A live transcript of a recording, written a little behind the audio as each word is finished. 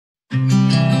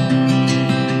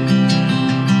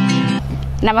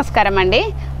నమస్కారం అండి,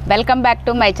 welcome back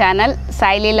to my channel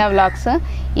Sai Leela vlogs.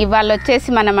 ఇవాళ వచ్చేసి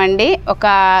మనమండి ఒక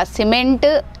సిమెంట్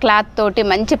క్లాత్ తోటి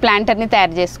మంచి ప్లాంటర్ని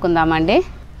తయారు చేసుకుందామండి.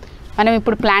 మనం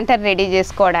ఇప్పుడు ప్లాంటర్ రెడీ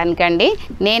చేసుకోవడానికండి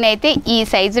నేనైతే ఈ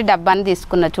సైజు డబ్బాని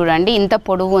తీసుకున్నా. చూడండి, ఇంత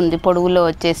పొడవు ఉంది, పొడవులో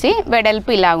వచ్చేసి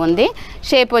వెడల్పు ఇలా ఉంది,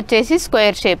 షేప్ వచ్చేసి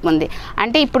స్క్వేర్ షేప్ ఉంది.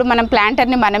 అంటే ఇప్పుడు మనం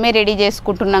ప్లాంటర్ని మనమే రెడీ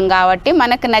చేసుకుంటున్నాం కాబట్టి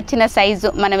మనకు నచ్చిన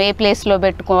సైజు మనం ఏ ప్లేస్లో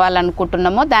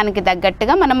పెట్టుకోవాలనుకుంటున్నామో దానికి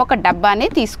తగ్గట్టుగా మనం ఒక డబ్బాని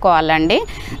తీసుకోవాలండి.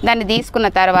 దాన్ని తీసుకున్న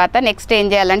తర్వాత నెక్స్ట్ ఏం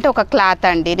చేయాలంటే ఒక క్లాత్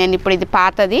అండి, నేను ఇప్పుడు ఇది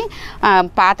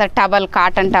పాత టవల్,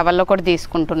 కాటన్ టవల్లో కూడా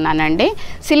తీసుకుంటున్నానండి.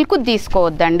 సిల్క్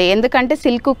తీసుకోవద్దండి, ఎందుకంటే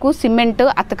సిల్క్కు సిమెంట్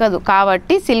అతకదు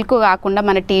కాబట్టి సిల్క్ కాకుండా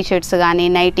మన టీ షర్ట్స్ కానీ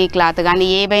నైటీ క్లాత్ కానీ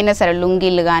ఏవైనా సరే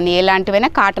లుంగీలు కానీ ఎలాంటివైనా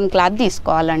కాటన్ క్లాత్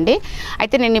తీసుకోవాలండి.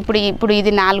 అయితే నేను ఇప్పుడు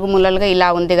ఇది 4 మూలలుగా ఇలా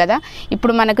ఉంది కదా,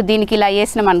 ఇప్పుడు మనకు దీనికి ఇలా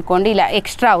వేసినాం అనుకోండి, ఇలా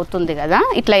ఎక్స్ట్రా అవుతుంది కదా,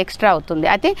 ఇట్లా ఎక్స్ట్రా అవుతుంది.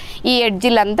 అయితే ఈ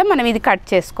ఎడ్జిలంతా మనం ఇది కట్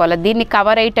చేసుకోవాలి. దీన్ని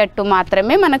కవర్ అయ్యేటట్టు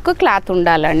మాత్రమే మనకు క్లాత్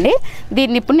ఉండాలండి.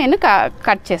 దీన్ని ఇప్పుడు నేను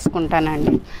కట్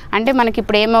చేసుకుంటానండి. అంటే మనకి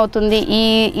ఇప్పుడు ఏమవుతుంది,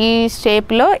 ఈ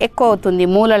షేప్లో ఎక్కువ అవుతుంది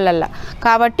మూలలల్లో,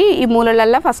 కాబట్టి ఈ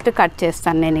మూలలల్లో ఫస్ట్ కట్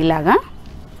చేస్తాను నేను ఇలాగా.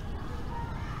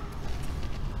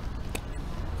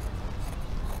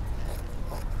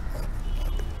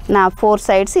 నా 4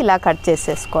 సైడ్స్ ఇలా కట్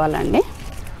చేసేసుకోవాలండి.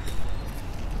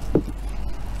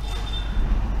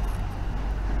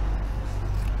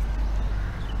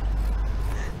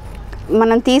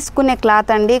 మనం తీసుకునే క్లాత్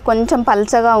అండి కొంచెం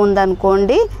పల్చగా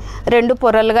ఉందనుకోండి 2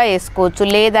 పొరలుగా వేసుకోవచ్చు,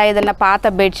 లేదా ఏదైనా పాత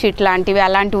బెడ్షీట్ లాంటివి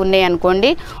అలాంటివి ఉన్నాయనుకోండి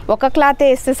ఒక క్లాత్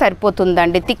వేస్తే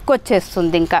సరిపోతుందండి, థిక్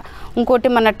వచ్చేస్తుంది. ఇంకోటి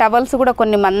మన టవల్స్ కూడా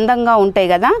కొన్ని మందంగా ఉంటాయి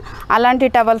కదా, అలాంటి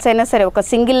టవల్స్ అయినా సరే ఒక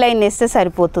సింగిల్ లైన్ వేస్తే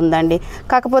సరిపోతుందండి.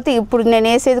 కాకపోతే ఇప్పుడు నేను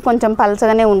వేసేది కొంచెం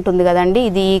పల్చగానే ఉంటుంది కదండి,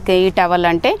 ఈ టవల్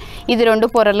అంటే ఇది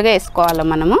 2 పొరలుగా వేసుకోవాలి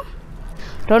మనము.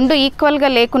 2 ఈక్వల్గా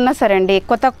లేకున్నా సరే అండి,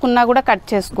 ఎక్కువ తక్కువ కూడా కట్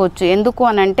చేసుకోవచ్చు. ఎందుకు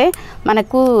అనంటే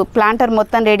మనకు ప్లాంటర్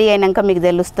మొత్తం రెడీ అయినాక మీకు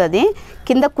తెలుస్తుంది,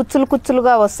 కింద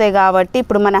కుచ్చులుగా వస్తాయి కాబట్టి.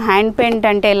 ఇప్పుడు మన హ్యాండ్ పెయింట్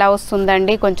అంటే ఎలా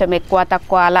వస్తుందండి, కొంచెం ఎక్కువ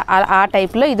తక్కువ అలా ఆ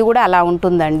టైప్లో ఇది కూడా అలా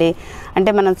ఉంటుందండి.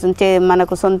 అంటే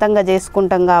మనకు సొంతంగా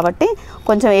చేసుకుంటాం కాబట్టి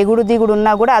కొంచెం ఎగుడు దిగుడు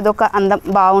ఉన్నా కూడా అదొక అందం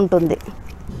బాగుంటుంది.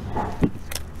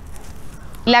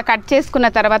 ఇలా కట్ చేసుకున్న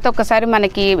తర్వాత ఒకసారి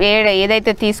మనకి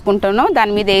ఏదైతే తీసుకుంటానో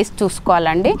దాని మీద వేసి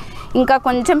చూసుకోవాలండి. ఇంకా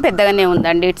కొంచెం పెద్దగానే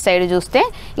ఉందండి, ఇటు సైడ్ చూస్తే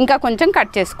ఇంకా కొంచెం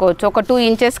కట్ చేసుకోవచ్చు. ఒక 2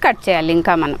 ఇంచెస్ కట్ చేయాలి.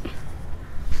 ఇంకా మనం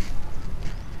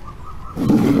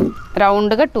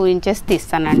రౌండ్గా 2 ఇంచెస్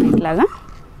తీస్తానండి ఇట్లాగా.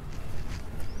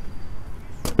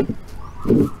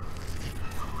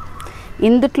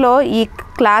 ఇందులో ఈ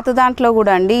క్లాత్ దాంట్లో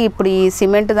కూడా అండి, ఇప్పుడు ఈ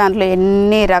సిమెంట్ దాంట్లో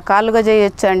ఎన్ని రకాలుగా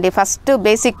చేయొచ్చు అండి. ఫస్ట్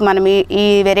బేసిక్ మనం ఈ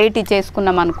వెరైటీ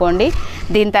చేసుకున్నాం అనుకోండి,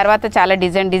 దీని తర్వాత చాలా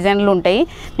డిజైన్లు ఉంటాయి.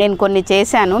 నేను కొన్ని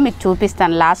చేశాను, మీకు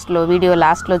చూపిస్తాను వీడియో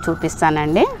లాస్ట్లో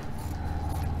చూపిస్తానండి.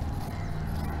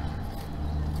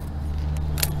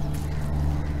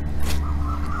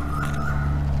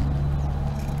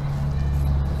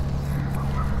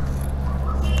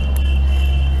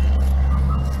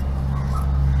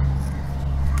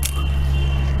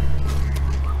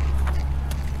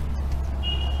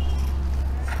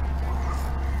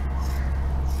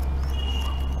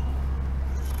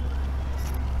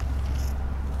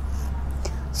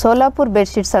 సోలాపూర్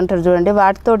బెడ్షీట్స్ అంటారు చూడండి,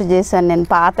 వాటితోటి చేశాను నేను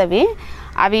పాతవి.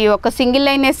 అవి ఒక సింగిల్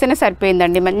లైన్ వేస్తేనే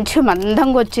సరిపోయిందండి, మంచి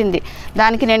మందంగా వచ్చింది.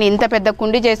 దానికి నేను ఇంత పెద్ద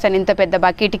కుండి చేశాను, ఇంత పెద్ద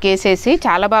బకెట్కి వేసేసి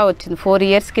చాలా బాగా వచ్చింది. 4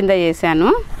 ఇయర్స్ కింద చేశాను.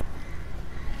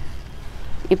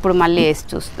 ఇప్పుడు మళ్ళీ వేసి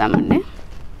చూస్తామండి.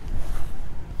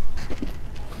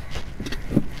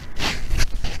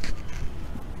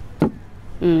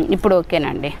 ఇప్పుడు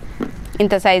ఓకేనండి,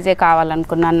 ఇంత సైజే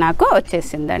కావాలనుకున్నాను, నాకు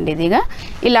వచ్చేసిందండి. ఇదిగా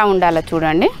ఇలా ఉండాలి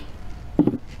చూడండి.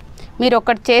 మీరు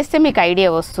ఒకటి చేస్తే మీకు ఐడియా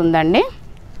వస్తుందండి.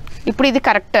 ఇప్పుడు ఇది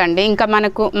కరెక్ట్ అండి. ఇంకా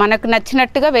మనకు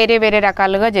నచ్చినట్టుగా వేరే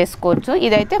రకాలుగా చేసుకోవచ్చు.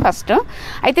 ఇదైతే ఫస్ట్.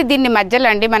 అయితే దీన్ని మధ్యలో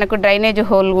అండి మనకు డ్రైనేజ్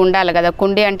హోల్ ఉండాలి కదా,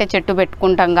 కుండీ అంటే చెట్టు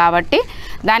పెట్టుకుంటాం కాబట్టి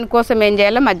దానికోసం ఏం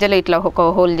చేయాలో మధ్యలో ఇట్లా ఒక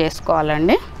హోల్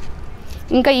చేసుకోవాలండి.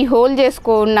 ఇంకా ఈ హోల్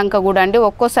చేసుకున్నాక కూడా అండి,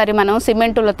 ఒక్కోసారి మనం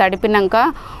సిమెంటులో తడిపినాక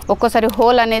ఒక్కోసారి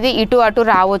హోల్ అనేది ఇటు అటు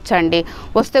రావచ్చండి.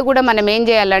 వస్తే కూడా మనం ఏం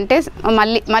చేయాలంటే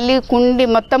మళ్ళీ కుండి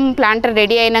మొత్తం ప్లాంటర్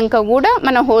రెడీ అయినాక కూడా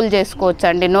మనం హోల్ చేసుకోవచ్చు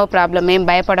అండి, నో ప్రాబ్లం, ఏం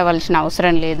భయపడవలసిన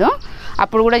అవసరం లేదు.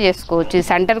 అప్పుడు కూడా చేసుకోవచ్చు.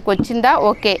 సెంటర్కి వచ్చిందా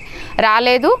ఓకే,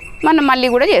 రాలేదు మనం మళ్ళీ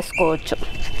కూడా చేసుకోవచ్చు.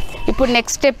 ఇప్పుడు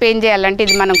నెక్స్ట్ స్టెప్ ఏం చేయాలంటే,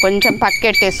 ఇది మనం కొంచెం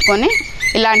పక్కెట్టేసుకొని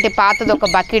ఇలాంటి పాతది ఒక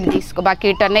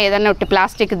బకెట్ అన్న ఏదైనా ఒకటి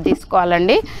ప్లాస్టిక్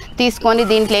తీసుకోవాలండి. తీసుకొని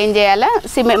దీంట్లో ఏం చేయాలా,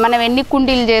 మనం ఎన్ని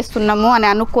కుండీలు చేస్తున్నాము అని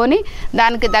అనుకొని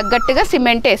దానికి తగ్గట్టుగా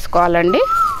సిమెంట్ వేసుకోవాలండి.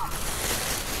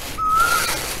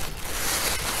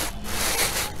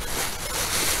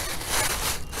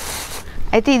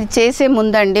 అయితే ఇది చేసే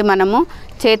ముందండి మనము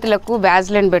చేతులకు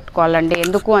వ్యాజ్లైన్ పెట్టుకోవాలండి.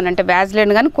 ఎందుకు అని అంటే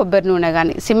వ్యాజ్లైన్ కానీ కొబ్బరి నూనె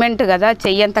కానీ, సిమెంట్ కదా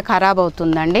చెయ్యి అంతా ఖరాబ్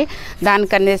అవుతుందండి.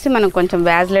 దానికనేసి మనం కొంచెం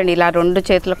వ్యాజ్లైన్ ఇలా 2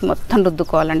 చేతులకు మొత్తం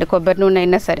రుద్దుకోవాలండి. కొబ్బరి నూనె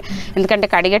అయినా సరే, ఎందుకంటే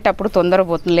కడిగేటప్పుడు తొందర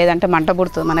పోతుంది, లేదంటే మంట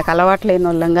పుడుతుంది. మనకు అలవాటు లేని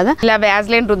వాళ్ళం కదా. ఇలా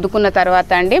వ్యాజ్లైన్ రుద్దుకున్న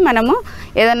తర్వాత అండి మనము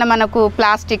ఏదన్నా మనకు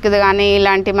ప్లాస్టిక్ది కానీ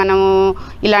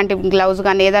ఇలాంటి గ్లౌజ్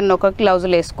కానీ ఏదన్నా ఒక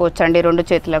గ్లౌజులు వేసుకోవచ్చు అండి 2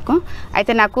 చేతులకు.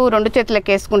 అయితే నాకు 2 చేతులకు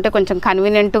వేసుకుంటే కొంచెం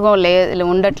కన్వీనియంట్గా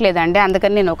ఉండట్లేదండి,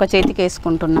 అందుకని నేను ఒక చేతికి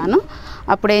వేసుకుంటున్నాను.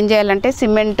 అప్పుడు ఏం చేయాలంటే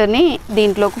సిమెంట్ని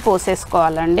దీంట్లోకి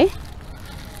పోసేసుకోవాలండి.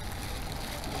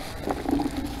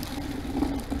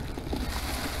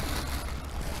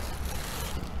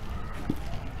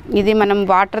 ఇది మనం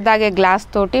వాటర్ తాగే గ్లాస్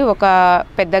తోటి ఒక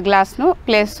పెద్ద గ్లాస్ను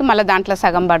ప్లేస్ మళ్ళీ దాంట్లో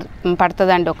సగం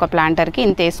పడుతుందండి ఒక ప్లాంటర్కి.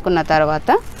 ఇంత వేసుకున్న తర్వాత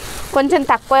కొంచెం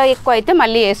తక్కువ ఎక్కువ అయితే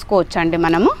మళ్ళీ వేసుకోవచ్చండి.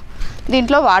 మనము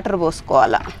దీంట్లో వాటర్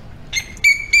పోసుకోవాలి.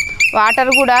 వాటర్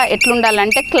కూడా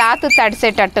ఎట్లుండాలంటే క్లాత్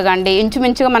తడిసేటట్టుగా అండి.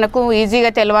 ఇంచుమించుగా మనకు ఈజీగా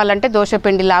తెలవాలంటే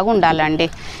దోశపిండి లాగా ఉండాలండి.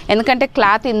 ఎందుకంటే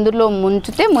క్లాత్ ఇందులో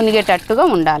ముంచితే మునిగేటట్టుగా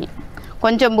ఉండాలి.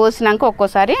 కొంచెం పోసినాక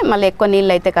ఒక్కోసారి మళ్ళీ ఎక్కువ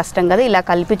నీళ్ళు అయితే కష్టం కదా, ఇలా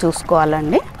కలిపి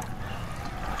చూసుకోవాలండి.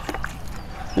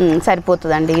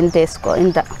 సరిపోతుందండి.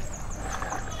 ఇంత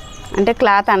అంటే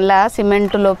క్లాత్ అందులో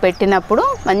సిమెంట్లో పెట్టినప్పుడు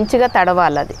మంచిగా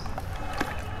తడవాలి అది.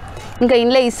 ఇంకా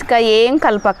ఇంట్లో ఇసుక ఏం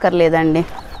కలపక్కర్లేదండి,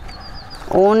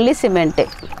 ఓన్లీ సిమెంటే.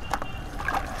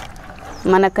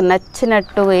 మనకు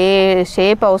నచ్చినట్టు ఏ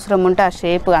షేప్ అవసరం ఉంటే ఆ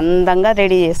షేప్ అందంగా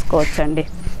రెడీ చేసుకోవచ్చండి.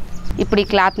 ఇప్పుడు ఈ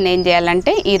క్లాత్ని ఏం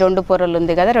చేయాలంటే ఈ 2 పొరలు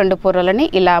ఉంది కదా, 2 పొరలని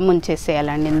ఇలా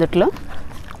ముంచేసేయాలండి. ఇందులో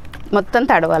మొత్తం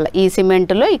తడవాలి. ఈ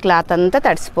సిమెంట్లో ఈ క్లాత్ అంతా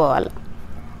తడిసిపోవాలి.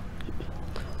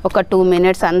 ఒక 2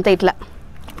 మినిట్స్ అంతా ఇట్లా.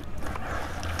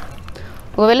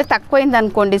 ఒకవేళ తక్కువైంది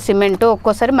అనుకోండి సిమెంటు,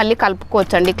 ఒక్కోసారి మళ్ళీ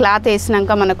కలుపుకోవచ్చండి. క్లాత్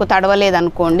వేసినాక మనకు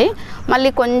తడవలేదనుకోండి, మళ్ళీ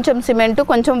కొంచెం సిమెంటు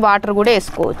కొంచెం వాటర్ కూడా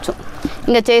వేసుకోవచ్చు.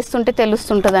 ఇంకా చేస్తుంటే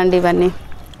తెలుస్తుంటుందండి ఇవన్నీ.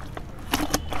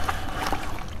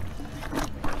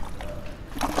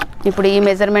 ఇప్పుడు ఈ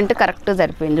మెజర్మెంట్ కరెక్ట్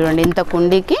సరిపోయింది చూడండి ఇంత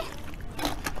కుండీకి.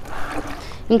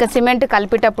 ఇంకా సిమెంట్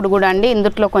కలిపేటప్పుడు కూడా అండి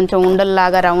ఇందులో కొంచెం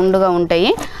ఉండల్లాగా రౌండ్గా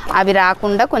ఉంటాయి, అవి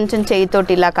రాకుండా కొంచెం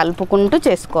చేయితోటి ఇలా కలుపుకుంటూ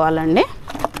చేసుకోవాలండి.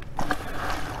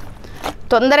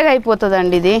 తొందరగా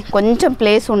అయిపోతుందండి ఇది. కొంచెం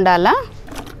ప్లేస్ ఉండాలా,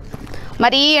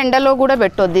 మరి ఎండలో కూడా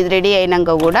పెట్టొద్దు ఇది రెడీ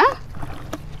అయినాక కూడా.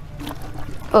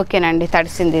 ఓకేనండి,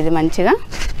 తడిసింది ఇది మంచిగా.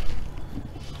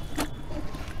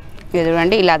 ఇది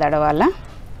చూడండి ఇలా తడవాలా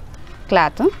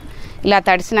క్లాత్. ఇలా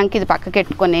తడిసినాక ఇది పక్కకి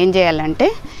పెట్టుకొని ఏం చేయాలంటే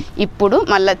ఇప్పుడు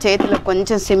మళ్ళీ చేతిలో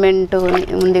కొంచెం సిమెంట్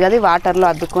ఉంది కదా వాటర్లో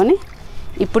అద్దుకొని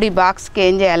ఇప్పుడు ఈ బాక్స్కి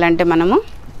ఏం చేయాలంటే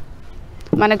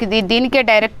మనకి దీనికే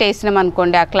డైరెక్ట్ వేసినాం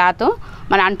అనుకోండి ఆ క్లాత్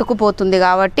మన అంటుకుపోతుంది.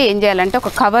 కాబట్టి ఏం చేయాలంటే ఒక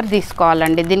కవర్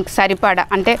తీసుకోవాలండి. దీనికి సరిపడా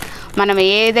అంటే మనం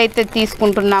ఏదైతే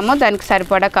తీసుకుంటున్నామో దానికి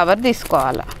సరిపడా కవర్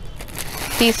తీసుకోవాలి.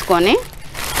 తీసుకొని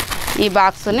ఈ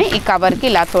బాక్స్ని ఈ కవర్కి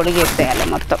ఇలా తొడిగేసేయాలి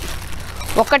మొత్తం.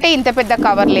 ఒకటే ఇంత పెద్ద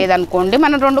కవర్ లేదనుకోండి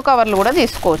మనం 2 కవర్లు కూడా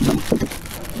తీసుకోవచ్చు.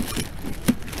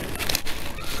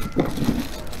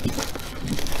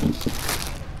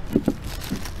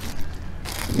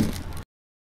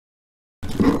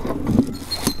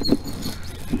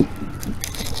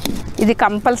 ఇది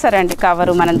కంపల్సరీ అండి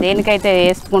కవరు. మనం దేనికైతే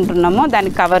వేసుకుంటున్నామో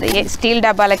దానికి కవర్ స్టీల్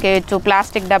డబ్బాలకి వేయచ్చు,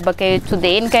 ప్లాస్టిక్ డబ్బాకి వేయచ్చు,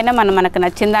 దేనికైనా మనకు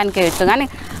నచ్చిన దానికి వేయచ్చు, కానీ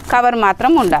కవర్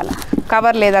మాత్రం ఉండాలి.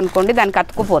 కవర్ లేదనుకోండి దానికి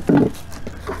అతుక్కుపోతుంది.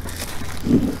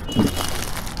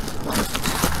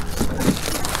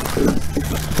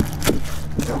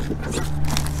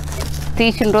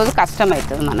 తీసిన రోజు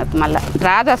కష్టమవుతుంది మనకు, మళ్ళీ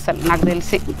రాదు అసలు. నాకు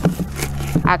తెలిసి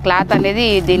ఆ క్లాత్ అనేది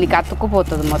దీనికి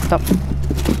అతుక్కుపోతుంది మొత్తం.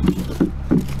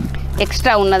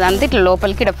 ఎక్స్ట్రా ఉన్నదంతా ఇట్లా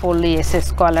లోపలికి ఇట్లా ఫోల్డ్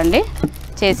చేసేసుకోవాలండి.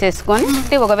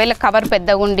 చేసేసుకొని ఒకవేళ కవర్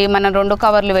పెద్దగా ఉండి మనం 2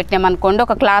 కవర్లు పెట్టామనుకోండి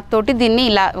ఒక క్లాత్ తోటి దీన్ని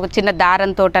ఇలా ఒక చిన్న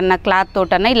దారంతోటన్నా క్లాత్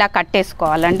తోటన్నా ఇలా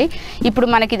కట్టేసుకోవాలండి. ఇప్పుడు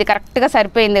మనకి ఇది కరెక్ట్గా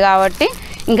సరిపోయింది కాబట్టి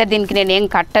ఇంకా దీనికి నేను ఏం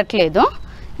కట్టట్లేదు.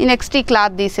 నెక్స్ట్ ఈ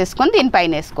క్లాత్ తీసేసుకొని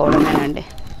దీనిపైన వేసుకోవడమేనండి.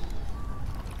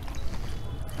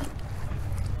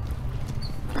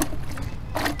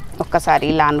 ఒక్కసారి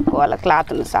ఇలా అనుకోవాలి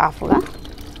క్లాత్ని సాఫ్గా.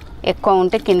 ఎక్కువ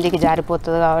ఉంటే కిందికి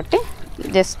జారిపోతుంది కాబట్టి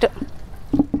జస్ట్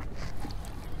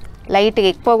లైట్గా,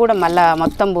 ఎక్కువ కూడా మళ్ళీ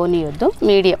మొత్తం పోనీయొద్దు,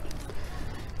 మీడియం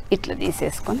ఇట్లా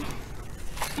తీసేసుకొని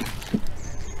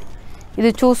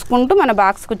ఇది చూసుకుంటూ మన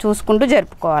బాక్స్కు చూసుకుంటూ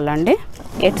జరుపుకోవాలండి.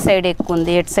 ఎటు సైడ్ ఎక్కువ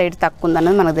ఉంది ఎటు సైడ్ తక్కువ ఉంది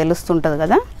అన్నది మనకు తెలుస్తుంటుంది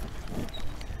కదా.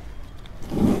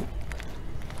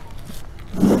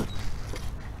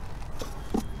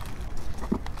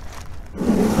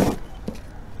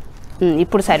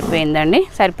 ఇప్పుడు సరిపోయిందండి.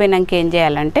 సరిపోయినాక ఏం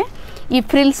చేయాలంటే ఈ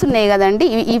ఫ్రిల్స్ ఉన్నాయి కదండి,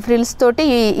 ఈ ఫ్రిల్స్ తోటి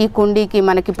ఈ కుండీకి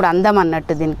మనకి ఇప్పుడు అందం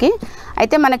అన్నట్టు దీనికి.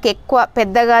 అయితే మనకి ఎక్కువ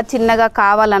పెద్దగా చిన్నగా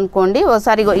కావాలనుకోండి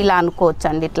ఒకసారి ఇలా అనుకోవచ్చు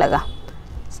అండి. ఇట్లాగా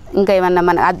ఇంకా ఏమన్నా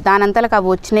మన దానంతలకు అవి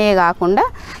వచ్చినాయే కాకుండా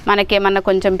మనకేమన్నా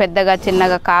కొంచెం పెద్దగా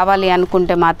చిన్నగా కావాలి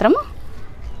అనుకుంటే మాత్రం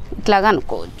ఇట్లాగా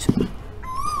అనుకోవచ్చు.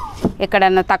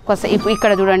 ఎక్కడన్నా తక్కువ ఇప్పుడు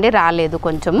ఇక్కడ చూడండి రాలేదు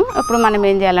కొంచెము. అప్పుడు మనం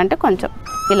ఏం చేయాలంటే కొంచెం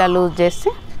ఇలా లూజ్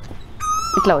చేస్తే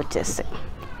ఇట్లా వచ్చేస్తాయి.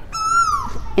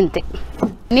 ఇంతే.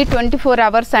 నీ 24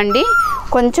 అవర్స్ అండి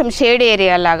కొంచెం షేడ్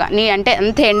ఏరియా లాగా అంటే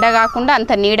అంత ఎండ కాకుండా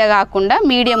అంత నీడ కాకుండా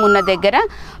మీడియం ఉన్న దగ్గర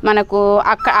మనకు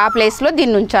ఆ ప్లేస్లో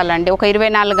దీన్ని ఉంచాలండి. ఒక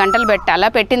 24 గంటలు పెట్టాలా.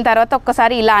 పెట్టిన తర్వాత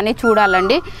ఒక్కసారి ఇలా అని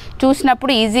చూడాలండి.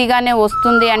 చూసినప్పుడు ఈజీగానే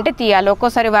వస్తుంది అంటే తీయాలి.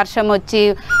 ఒక్కోసారి వర్షం వచ్చి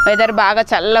వెదర్ బాగా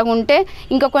చల్లగా ఉంటే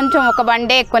ఇంకా కొంచెం ఒక 1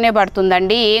 డే ఎక్కువనే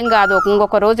పడుతుందండి. ఏం కాదు,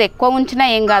 ఇంకొక రోజు ఎక్కువ ఉంచినా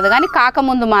ఏం కాదు. కానీ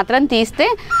కాకముందు మాత్రం తీస్తే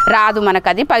రాదు, మనకు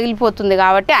అది పగిలిపోతుంది.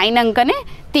 కాబట్టి అయినాకనే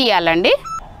తీయాలండి.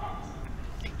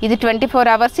 ఇది 24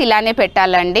 అవర్స్ ఇలానే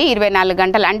పెట్టాలండి. 24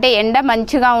 గంటలు అంటే ఎండ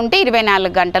మంచిగా ఉంటే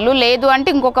 24 గంటలు, లేదు అంటే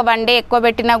ఇంకొక 1 డే ఎక్కువ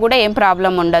పెట్టినా కూడా ఏం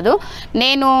ప్రాబ్లం ఉండదు.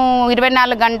 నేను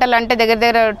 24 గంటలు అంటే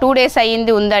దగ్గర 2 డేస్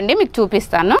అయ్యింది ఉందండి, మీకు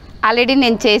చూపిస్తాను. ఆల్రెడీ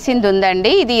నేను చేసింది ఉందండి.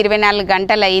 ఇది 24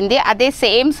 గంటలు అయ్యింది. అదే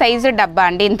సేమ్ సైజు డబ్బా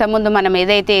అండి, ఇంతకుముందు మనం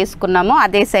ఏదైతే వేసుకున్నామో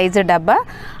అదే సైజు డబ్బా.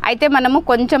 అయితే మనము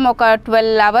కొంచెం ఒక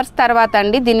 12 అవర్స్ తర్వాత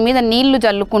అండి దీని మీద నీళ్లు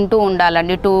జల్లుకుంటూ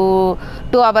ఉండాలండి.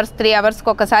 2 అవర్స్ 3 అవర్స్కి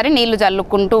ఒకసారి నీళ్లు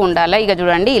జల్లుకుంటూ ఉండాలి. ఇక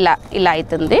చూడండి ఇలా ఇలా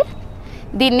అవుతుంది.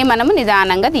 దీన్ని మనము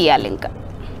నిదానంగా తీయాలి. ఇంకా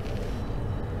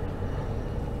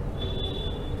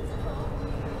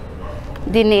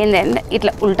దీన్ని ఏంటంటే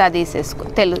ఇట్లా ఉల్టా తీసేసుకో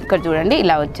ఇక్కడ చూడండి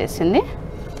ఇలా వచ్చేసింది.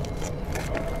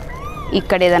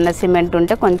 ఇక్కడ ఏదన్నా సిమెంట్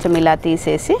ఉంటే కొంచెం ఇలా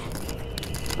తీసేసి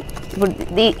ఇప్పుడు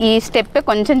ఈ స్టెప్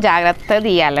కొంచెం జాగ్రత్తగా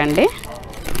తీయాలండి.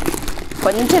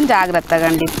 కొంచెం జాగ్రత్తగా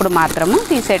అండి ఇప్పుడు మాత్రము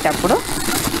తీసేటప్పుడు,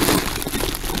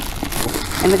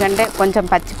 ఎందుకంటే కొంచెం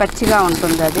పచ్చి పచ్చిగా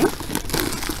ఉంటుంది అది.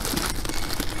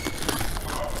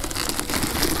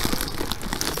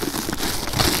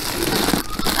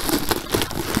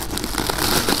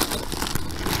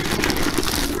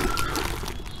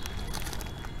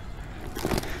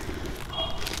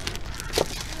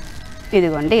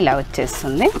 ఇదిగోండి ఇలా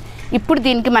వచ్చేస్తుంది. ఇప్పుడు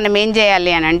దీనికి మనం ఏం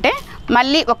చేయాలి అని అంటే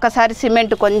మళ్ళీ ఒక్కసారి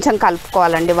సిమెంట్ కొంచెం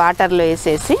కలుపుకోవాలండి. వాటర్లో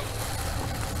వేసేసి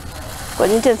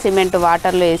కొంచెం సిమెంట్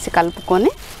వాటర్లో వేసి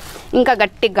కలుపుకొని ఇంకా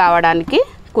గట్టిగా కావడానికి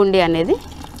కుండి అనేది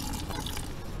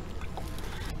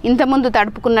ఇంతకుముందు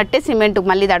తడుపుకున్నట్టే సిమెంట్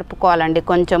మళ్ళీ తడుపుకోవాలండి.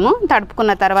 కొంచెము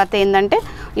తడుపుకున్న తర్వాత ఏంటంటే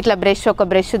ఇట్లా ఒక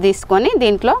బ్రష్ తీసుకొని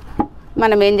దీంట్లో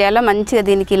మనం ఏం చేయాలో మంచిగా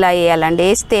దీనికి ఇలా వేయాలండి.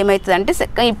 వేస్తే ఏమవుతుందంటే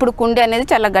ఇప్పుడు కుండి అనేది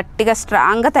చాలా గట్టిగా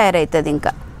స్ట్రాంగ్గా తయారవుతుంది.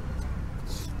 ఇంకా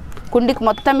కుండికి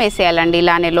మొత్తం వేసేయాలండి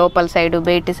ఇలానే, లోపల సైడు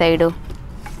బయటి సైడు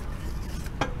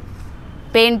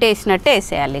పెయింట్ వేసినట్టే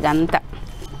వేసేయాలి. ఇక అంతా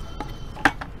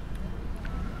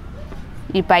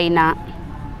ఈ పైన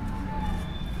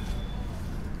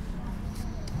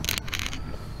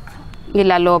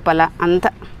ఇలా లోపల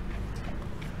అంతా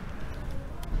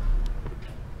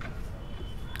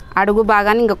అడుగు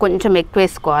బాగానే ఇంకా కొంచెం ఎక్కువ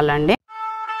వేసుకోవాలండి.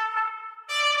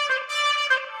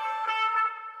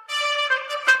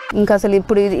 ఇంకా అసలు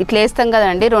ఇప్పుడు ఇట్లా వేస్తాం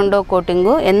కదండి రెండో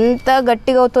కోటింగు, ఎంత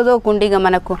గట్టిగా అవుతుందో కుండీగా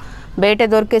మనకు బయట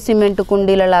దొరికే సిమెంట్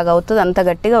కుండీల లాగా అవుతుంది, అంత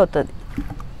గట్టిగా అవుతుంది.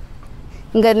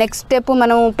 ఇంకా నెక్స్ట్ స్టెప్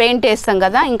మనం పెయింట్ వేస్తాం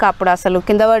కదా, ఇంకా అప్పుడు అసలు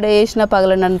కింద పడి వేసిన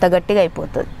పగలనంత గట్టిగా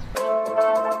అయిపోతుంది.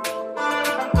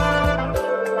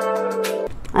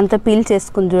 అంత పీల్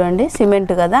చేసుకుని చూడండి,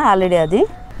 సిమెంట్ కదా ఆల్రెడీ అది.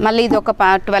 మళ్ళీ ఇది ఒక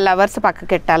 12 అవర్స్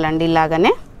పక్కకెట్టాలండి.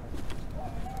 ఇలాగనే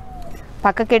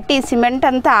పక్కకెట్టి ఈ సిమెంట్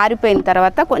అంతా ఆరిపోయిన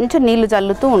తర్వాత కొంచెం నీళ్లు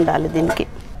చల్లుతూ ఉండాలి దీనికి.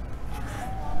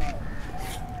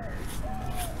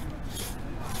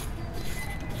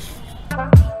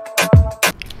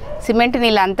 సిమెంట్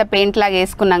నీళ్ళు అంతా పెయింట్ లాగా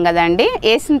వేసుకున్నాం కదండి.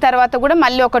 వేసిన తర్వాత కూడా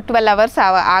మళ్ళీ ఒక 12 అవర్స్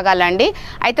ఆగాలండి.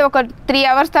 అయితే ఒక 3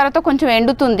 అవర్స్ తర్వాత కొంచెం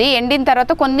ఎండుతుంది. ఎండిన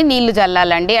తర్వాత కొన్ని నీళ్లు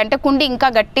చల్లాలండి, అంటే కుండి ఇంకా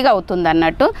గట్టిగా అవుతుంది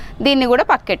అన్నట్టు. దీన్ని కూడా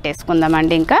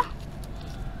పక్కెట్టేసుకుందామండి. ఇంకా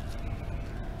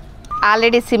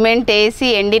ఆల్రెడీ సిమెంట్ వేసి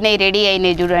ఎండినవి రెడీ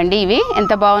అయినాయి చూడండి. ఇవి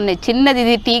ఎంత బాగున్నాయి. చిన్నది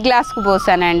ఇది టీ గ్లాస్కు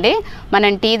పోసానండి,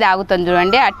 మనం టీ తాగుతాం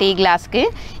చూడండి ఆ టీ గ్లాస్కి.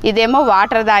 ఇదేమో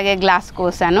వాటర్ తాగే గ్లాస్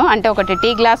పోసాను, అంటే ఒకటి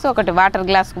టీ గ్లాసు ఒకటి వాటర్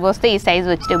గ్లాస్కు పోస్తే ఈ సైజు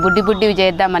వచ్చినాయి. బుడ్డి బుడ్డివి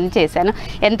చేద్దామని చేశాను.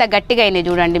 ఎంత గట్టిగా అయినాయి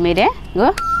చూడండి మీరే,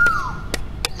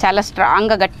 చాలా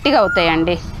స్ట్రాంగ్గా గట్టిగా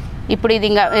అవుతాయండి. ఇప్పుడు ఇది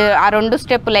ఇంకా ఆ 2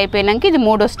 స్టెప్పులు అయిపోయినాక ఇది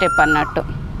 3వ స్టెప్ అన్నట్టు.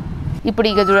 ఇప్పుడు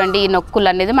ఇక చూడండి ఈ నొక్కులు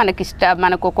అనేది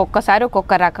మనకు ఒక్కొక్కసారి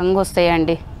ఒక్కొక్క రకంగా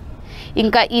వస్తాయండి.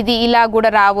 ఇంకా ఇది ఇలా కూడా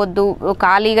రావద్దు,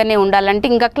 ఖాళీగానే ఉండాలంటే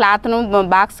ఇంకా క్లాత్ను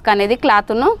బాక్స్కి అనేది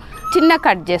క్లాత్ను చిన్న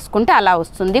కట్ చేసుకుంటే అలా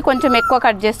వస్తుంది, కొంచెం ఎక్కువ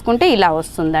కట్ చేసుకుంటే ఇలా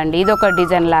వస్తుందండి. ఇది ఒక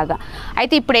డిజైన్ లాగా.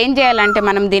 అయితే ఇప్పుడు ఏం చేయాలంటే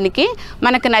మనం దీనికి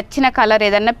మనకు నచ్చిన కలర్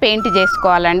ఏదన్నా పెయింట్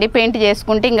చేసుకోవాలండి. పెయింట్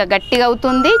చేసుకుంటే ఇంకా గట్టిగా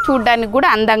అవుతుంది, చూడడానికి కూడా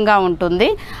అందంగా ఉంటుంది.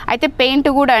 అయితే పెయింట్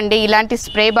కూడా అండి ఇలాంటి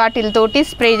స్ప్రే బాటిల్ తోటి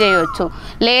స్ప్రే చేయవచ్చు,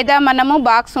 లేదా మనము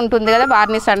బాక్స్ ఉంటుంది కదా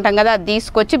వార్నిష్ అంటాం కదా, అది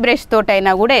తీసుకొచ్చి బ్రష్ తోటి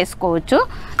అయినా కూడా వేసుకోవచ్చు.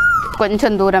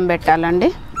 కొంచెం దూరం పెట్టాలండి.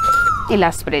 ఇలా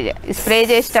స్ప్రే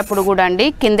చేసేటప్పుడు కూడా అండి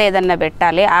కింద ఏదన్నా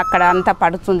పెట్టాలి, అక్కడ అంతా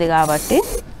పడుతుంది కాబట్టి.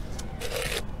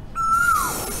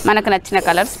 మనకు నచ్చిన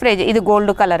కలర్ స్ప్రే ఇది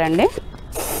గోల్డ్ కలర్ అండి.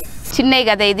 చిన్నవి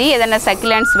కదా, ఇది ఏదైనా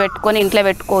సక్యులెంట్స్ పెట్టుకొని ఇంట్లో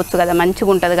పెట్టుకోవచ్చు కదా,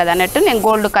 మంచిగా ఉంటుంది కదా అన్నట్టు నేను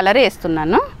గోల్డ్ కలర్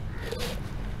వేస్తున్నాను.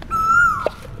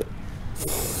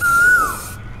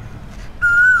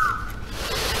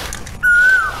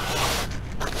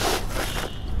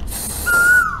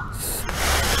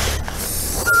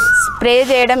 స్ప్రే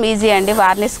చేయడం ఈజీ అండి,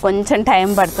 వార్నిష్ కొంచెం టైం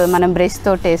పడుతుంది మనం బ్రష్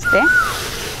తోటి వేస్తే.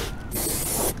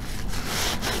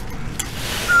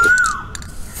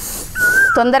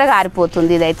 తొందరగా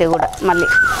ఆరిపోతుంది ఇదైతే కూడా. మళ్ళీ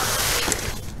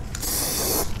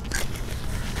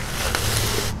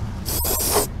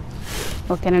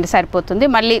ఓకేనండి, సరిపోతుంది.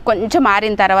 మళ్ళీ కొంచెం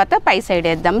ఆరిన తర్వాత పై సైడ్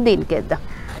వేద్దాం, దీనికి వేద్దాం.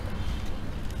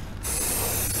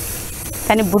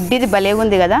 కానీ బుడ్డిది భలే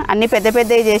ఉంది కదా, అన్నీ పెద్ద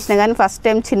పెద్దవి చేసిన కానీ ఫస్ట్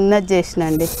టైం చిన్నది చేసిన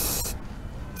అండి.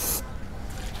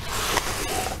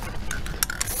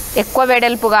 ఎక్కువ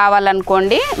వెడల్పు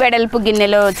కావాలనుకోండి వెడల్పు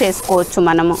గిన్నెలో చేసుకోవచ్చు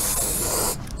మనము.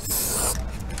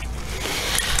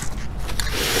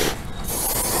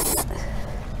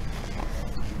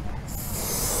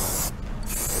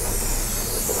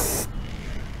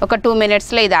 ఒక 2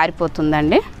 మినిట్స్లో ఇది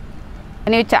ఆరిపోతుందండి.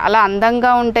 ఇవి చాలా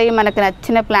అందంగా ఉంటాయి, మనకు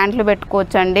నచ్చిన ప్లాంట్లు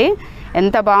పెట్టుకోవచ్చు అండి.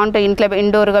 ఎంత బాగుంటాయి, ఇంట్లో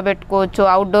ఇండోర్గా పెట్టుకోవచ్చు,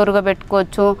 అవుట్డోర్గా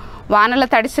పెట్టుకోవచ్చు. వానలో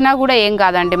తడిసినా కూడా ఏం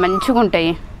కాదండి, మంచిగా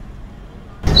ఉంటాయి.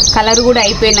 కలర్ కూడా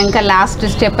అయిపోయాక లాస్ట్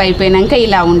స్టెప్ అయిపోయాక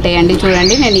ఇలా ఉంటాయండి.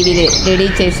 చూడండి నేను ఇవి రెడీ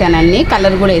చేశాను, అన్నీ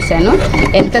కలర్ కూడా వేసాను.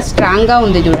 ఎంత స్ట్రాంగ్గా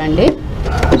ఉంది చూడండి.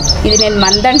 ఇది నేను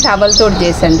మందం టవల్ తోటి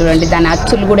చేశాను చూడండి, దాని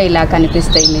అచ్చులు కూడా ఇలా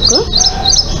కనిపిస్తాయి మీకు.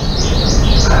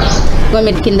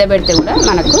 మీరు కింద పెడితే కూడా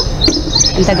మనకు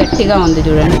ఎంత గట్టిగా ఉంది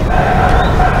చూడండి.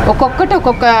 ఒక్కొక్కటి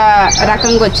ఒక్కొక్క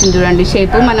రకంగా వచ్చింది చూడండి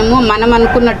షేపు. మనం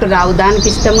అనుకున్నట్టు రావు, దానికి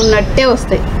ఇష్టం ఉన్నట్టే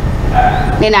వస్తాయి.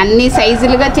 నేను అన్ని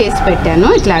సైజులుగా చేసి పెట్టాను.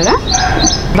 ఇట్లాగా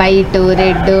వైట్,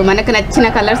 రెడ్, మనకు నచ్చిన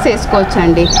కలర్స్ వేసుకోవచ్చు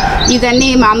అండి. ఇదన్నీ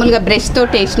మామూలుగా బ్రష్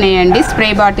తోటి వేసినాయండి, స్ప్రే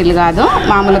బాటిల్ కాదు.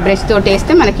 మామూలుగా బ్రష్ తోటి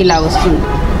వేస్తే మనకి ఇలా వస్తుంది.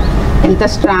 ఎంత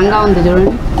స్ట్రాంగ్గా ఉంది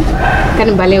చూడండి,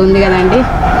 కానీ భలే ఉంది కదండి.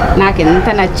 నాకు ఎంత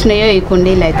నచ్చినాయో ఈ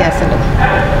కుండీలు అయితే. అసలు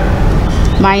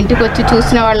మా ఇంటికి వచ్చి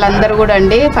చూసిన వాళ్ళందరూ కూడా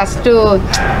అండి ఫస్ట్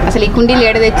అసలు ఈ కుండీలు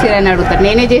ఏడ తెచ్చిరని అడుగుతారు.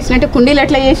 నేనే చేసినట్టు కుండీలు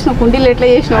ఎట్లా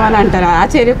చేసినావు అని అంటారు,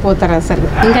 ఆశ్చర్యపోతారు అసలు.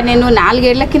 ఇంకా నేను 4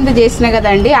 ఏళ్ల కింద చేసిన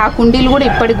కదండి, ఆ కుండీలు కూడా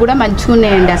ఇప్పటికి కూడా మంచిగా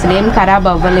ఉన్నాయండి, అసలు ఏం ఖరాబ్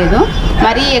అవ్వలేదు.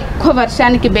 మరీ ఎక్కువ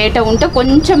వర్షానికి బయట ఉంటే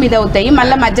కొంచెం ఇది అవుతాయి,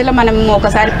 మళ్ళీ మధ్యలో మనం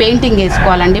ఒకసారి పెయింటింగ్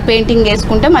వేసుకోవాలండి. పెయింటింగ్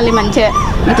వేసుకుంటే మళ్ళీ మంచిగా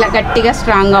ఇట్లా గట్టిగా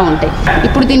స్ట్రాంగ్గా ఉంటాయి.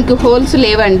 ఇప్పుడు దీనికి హోల్స్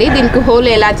లేవండి, దీనికి హోల్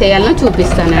ఎలా చేయాలో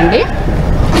చూపిస్తానండి.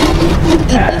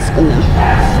 ఇది తీసుకుందాం.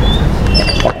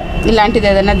 ఇలాంటిది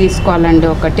ఏదైనా తీసుకోవాలండి,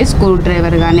 ఒకటి స్క్రూ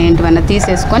డ్రైవర్ కానీ ఏంటివన్నా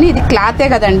తీసేసుకొని, ఇది క్లాతే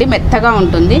కదండి మెత్తగా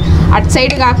ఉంటుంది. అటు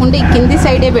సైడ్ కాకుండా ఈ కింది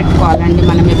సైడే పెట్టుకోవాలండి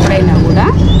మనం ఎప్పుడైనా కూడా.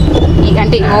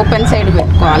 అంటే ఓపెన్ సైడ్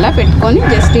పెట్టుకోవాలా, పెట్టుకొని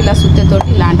జస్ట్ ఇలా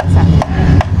సుత్తతోటి ఇలాంటి సార్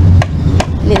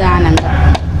నిదానంగా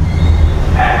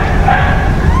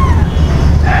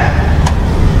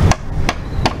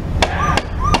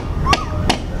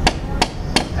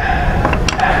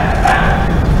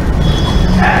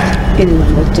ఇది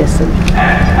వచ్చేస్తుంది.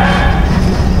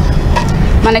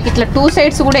 మనకి ఇట్లా 2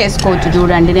 సైడ్స్ కూడా వేసుకోవచ్చు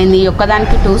చూడండి. నేను ఈ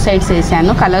ఒక్కదానికి 2 సైడ్స్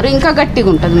వేసాను, కలర్ ఇంకా గట్టిగా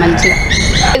ఉంటుంది మంచిగా.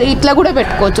 ఇట్లా కూడా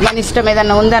పెట్టుకోవచ్చు, మన ఇష్టం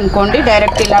ఏదైనా ఉందనుకోండి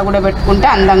డైరెక్ట్ ఇలా కూడా పెట్టుకుంటే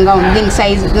అందంగా ఉంది. దీనికి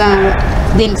సైజ్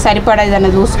దీనికి సరిపడా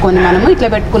ఏదైనా చూసుకొని మనము ఇట్లా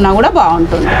పెట్టుకున్నా కూడా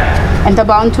బాగుంటుంది. ఎంత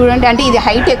బాగుంది చూడండి. అంటే ఇది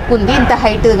హైట్ ఎక్కువ ఉంది, ఇంత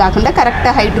హైట్ కాకుండా కరెక్ట్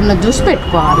హైట్ ఉన్నది చూసి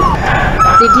పెట్టుకోవాలి.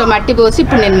 ఇట్లా మట్టి పోసి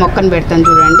ఇప్పుడు నేను మొక్కను పెడతాను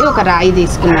చూడండి. ఒక రాయి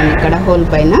తీసుకున్నాను ఇక్కడ హోల్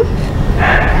పైన.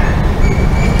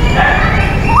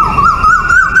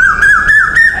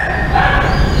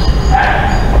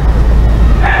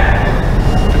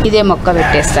 ఇదే మొక్క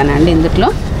పెట్టేస్తానండి ఇందులో.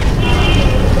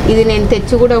 ఇది నేను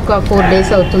తెచ్చి కూడా ఒక 4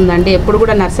 డేస్ అవుతుందండి. ఎప్పుడు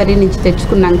కూడా నర్సరీ నుంచి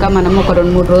తెచ్చుకున్నాక మనం ఒక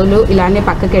 2-3 రోజులు ఇలానే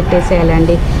పక్కకి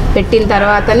పెట్టేసేయాలండి. పెట్టిన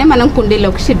తర్వాతనే మనం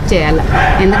కుండీలోకి షిఫ్ట్ చేయాలి,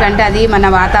 ఎందుకంటే అది మన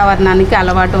వాతావరణానికి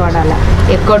అలవాటు పడాలి.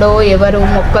 ఎక్కడో ఎవరు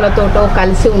మొక్కలతోటో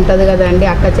కలిసి ఉంటుంది కదండి,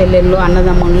 అక్క చెల్లెళ్ళు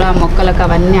అన్నదమ్ముళ్ళు, ఆ మొక్కలకు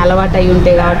అవన్నీ అలవాటు అయి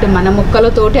ఉంటాయి కాబట్టి మన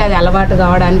మొక్కలతోటి అది అలవాటు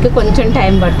కావడానికి కొంచెం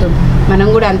టైం పడుతుంది. మనం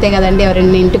కూడా అంతే కదండి,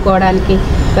 ఎవరైనా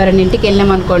ఇంటికి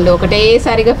వెళ్ళామనుకోండి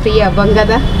ఒకటేసారిగా ఫ్రీ అవ్వం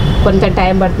కదా, కొంచెం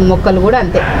టైం పడుతుంది. మొక్కలు కూడా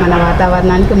అంతే, మన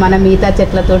వాతావరణానికి మన మిగతా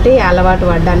చెట్లతోటి అలవాటు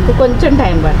పడడానికి కొంచెం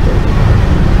టైం పడుతుంది.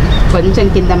 కొంచెం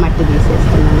కింద మట్టి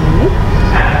తీసేస్తున్నానండి.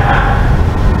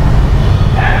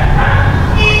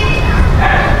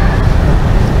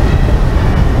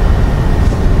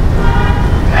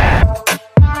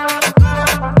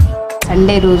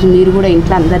 సండే రోజు మీరు కూడా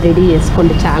ఇంట్లో అందరు రెడీ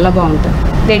చేసుకోండి, చాలా బాగుంటుంది.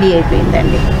 రెడీ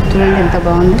అయిపోయిందండి చూడండి ఎంత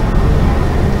బాగుంది.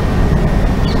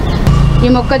 ఈ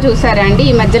మొక్క చూసారా అండి,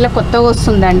 ఈ మధ్యలో కొత్తగా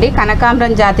వస్తుందండి,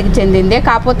 కనకాంబరం జాతికి చెందిందే,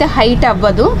 కాకపోతే హైట్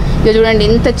అవ్వదు. ఇది చూడండి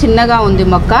ఇంత చిన్నగా ఉంది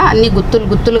మొక్క, అన్ని గుత్తులు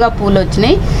గుత్తులుగా పూలు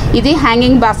వచ్చినాయి. ఇది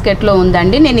హ్యాంగింగ్ బాస్కెట్లో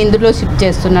ఉందండి, నేను ఇందులో షిఫ్ట్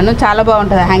చేస్తున్నాను. చాలా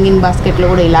బాగుంటుంది హ్యాంగింగ్ బాస్కెట్లో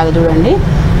కూడా. ఇలాగ చూడండి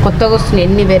కొత్తగా వస్తున్నాయి,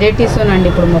 ఎన్ని వెరైటీస్ అండి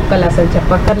ఇప్పుడు మొక్కలు, అసలు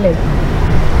చెప్పక్కర్లేదు.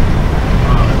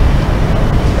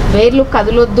 వేర్లు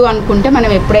కదలొద్దు అనుకుంటే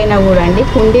మనం ఎప్పుడైనా కూడా అండి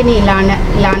కుండీని ఇలా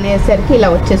అనేసరికి ఇలా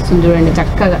వచ్చేస్తుంది చూడండి.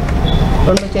 చక్కగా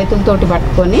 2 చేతులతోటి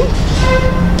పట్టుకొని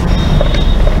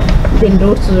దీని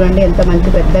రూట్స్ చూడండి ఎంత మంచి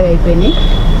పెద్దగా అయిపోయినాయి.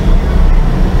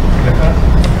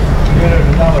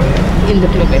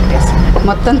 ఇందులో పెట్టేసి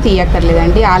మొత్తం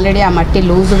తీయక్కర్లేదండి, ఆల్రెడీ ఆ మట్టి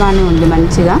లూజుగానే ఉంది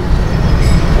మంచిగా.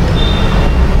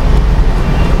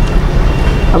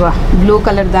 అబ్బా బ్లూ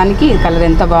కలర్ దానికి ఈ కలర్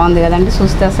ఎంత బాగుంది కదండి,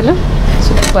 చూస్తే అసలు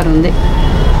సూపర్ ఉంది.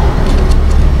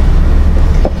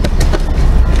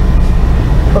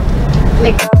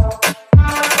 నెక్స్ట్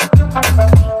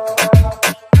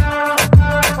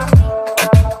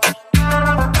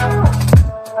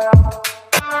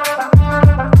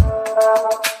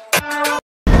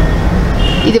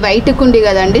ఇది వైట్ కుండి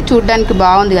కదండి, చూడ్డానికి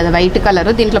బాగుంది కదా వైట్ కలర్.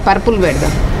 దీంట్లో పర్పుల్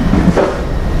పెడదాం.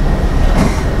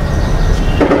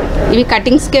 ఇవి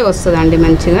కటింగ్స్కే వస్తుందండి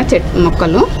మంచిగా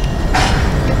మొక్కలు.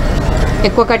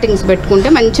 ఎక్కువ కటింగ్స్ పెట్టుకుంటే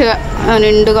మంచిగా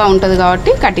నిండుగా ఉంటుంది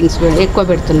కాబట్టి కటింగ్స్ ఎక్కువ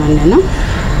పెడుతున్నాను నేను.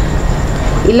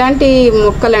 ఇలాంటి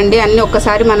మొక్కలండి అన్నీ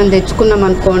ఒక్కసారి మనం తెచ్చుకున్నాం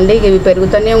అనుకోండి, ఇవి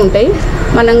పెరుగుతూనే ఉంటాయి.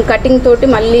 మనం కటింగ్ తోటి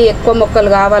మళ్ళీ ఎక్కువ మొక్కలు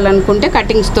కావాలనుకుంటే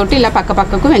కటింగ్స్ తోటి ఇలా పక్క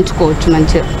పక్కకు పెంచుకోవచ్చు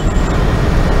మంచిగా.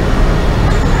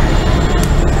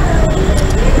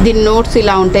 దీని నోట్స్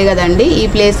ఇలా ఉంటాయి కదండి, ఈ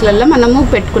ప్లేస్లలో మనము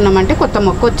పెట్టుకున్నామంటే కొత్త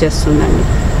మొక్క వచ్చేస్తుందండి.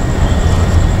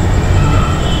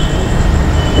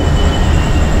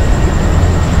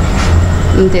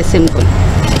 అంతే సింపుల్.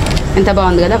 ఎంత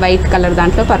బాగుంది కదా వైట్ కలర్,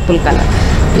 దాంట్లో పర్పుల్ కలర్.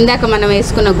 ఇందాక మనం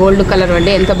వేసుకున్న గోల్డ్ కలర్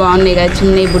వడ్డే ఎంత బాగున్నాయి కదా,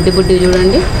 చిన్న బుడ్డి బుడ్డి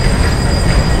చూడండి.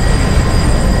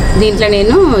 దీంట్లో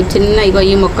నేను చిన్న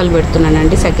ఈ మొక్కలు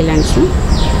పెడుతున్నానండి, సకిలెంట్స్.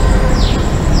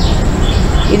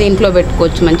 ఇది ఇంట్లో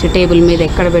పెట్టుకోవచ్చు, మంచి టేబుల్ మీద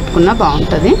ఎక్కడ పెట్టుకున్నా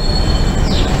బాగుంటుంది.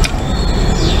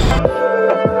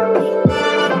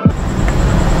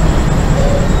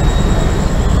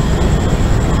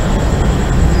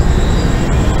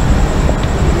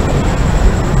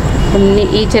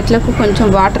 ఈ చెట్లకు కొంచెం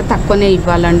వాటర్ తక్కువనే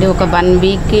ఇవ్వాలండి. ఒక 1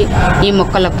 వీక్కి ఈ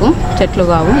మొక్కలకు, చెట్లు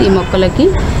కావు ఈ మొక్కలకి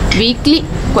వీక్లీ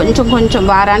కొంచెం కొంచెం,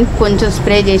 వారానికి కొంచెం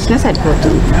స్ప్రే చేసినా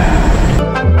సరిపోతుంది.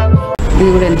 ఇది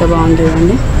కూడా ఎంత బాగుంది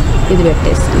చూడండి, ఇది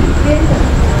పెట్టేస్తాను.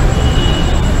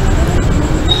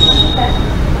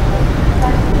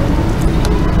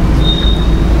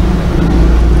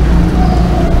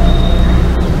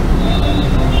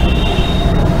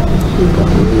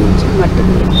 మట్టి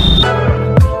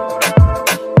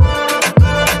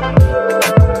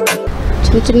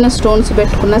చిన్న చిన్న స్టోన్స్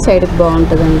పెట్టుకున్న సైడ్కి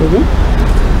బాగుంటుందండి ఇది.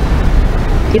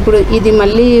 ఇప్పుడు ఇది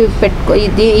మళ్ళీ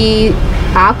ఇది ఈ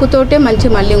ఆకుతోటే మంచి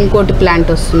మళ్ళీ ఇంకోటి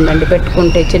ప్లాంట్ వస్తుందండి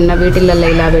పెట్టుకుంటే. చిన్న వీటిలలో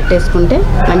ఇలా పెట్టేసుకుంటే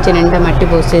మంచి నిండా మట్టి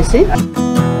పోసేసి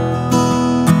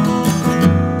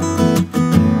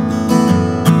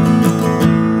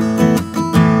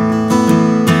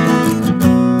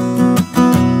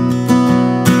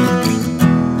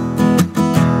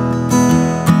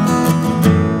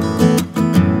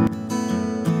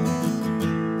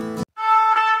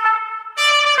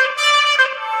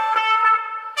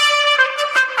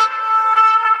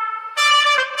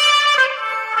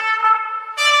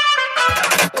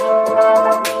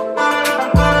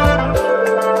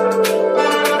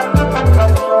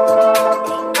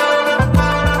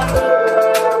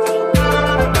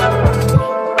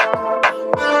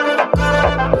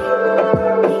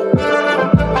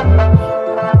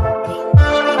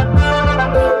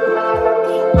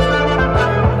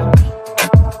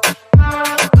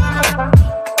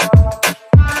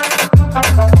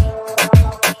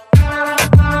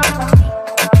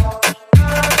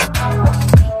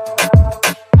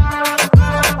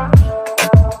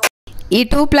ఈ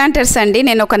 2 ప్లాంటర్స్ అండి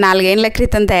నేను ఒక 4 ఏళ్ల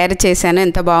క్రితం తయారు చేశాను.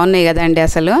 ఎంత బాగున్నాయి కదండి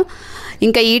అసలు.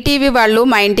 ఇంకా ఈటీవీ వాళ్ళు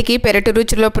మా ఇంటికి పెరటి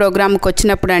రుచిలో ప్రోగ్రామ్కి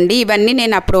వచ్చినప్పుడు అండి ఇవన్నీ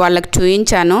నేను అప్పుడు వాళ్ళకి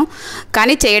చూపించాను.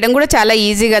 కానీ చేయడం కూడా చాలా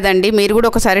ఈజీ కదండి, మీరు కూడా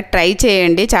ఒకసారి ట్రై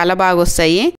చేయండి, చాలా బాగా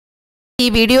వస్తాయి. ఈ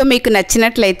వీడియో మీకు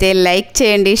నచ్చినట్లయితే లైక్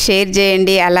చేయండి, షేర్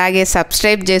చేయండి, అలాగే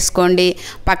సబ్స్క్రైబ్ చేసుకోండి,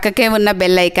 పక్కకే ఉన్న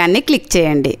బెల్ ఐకాన్ని క్లిక్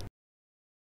చేయండి.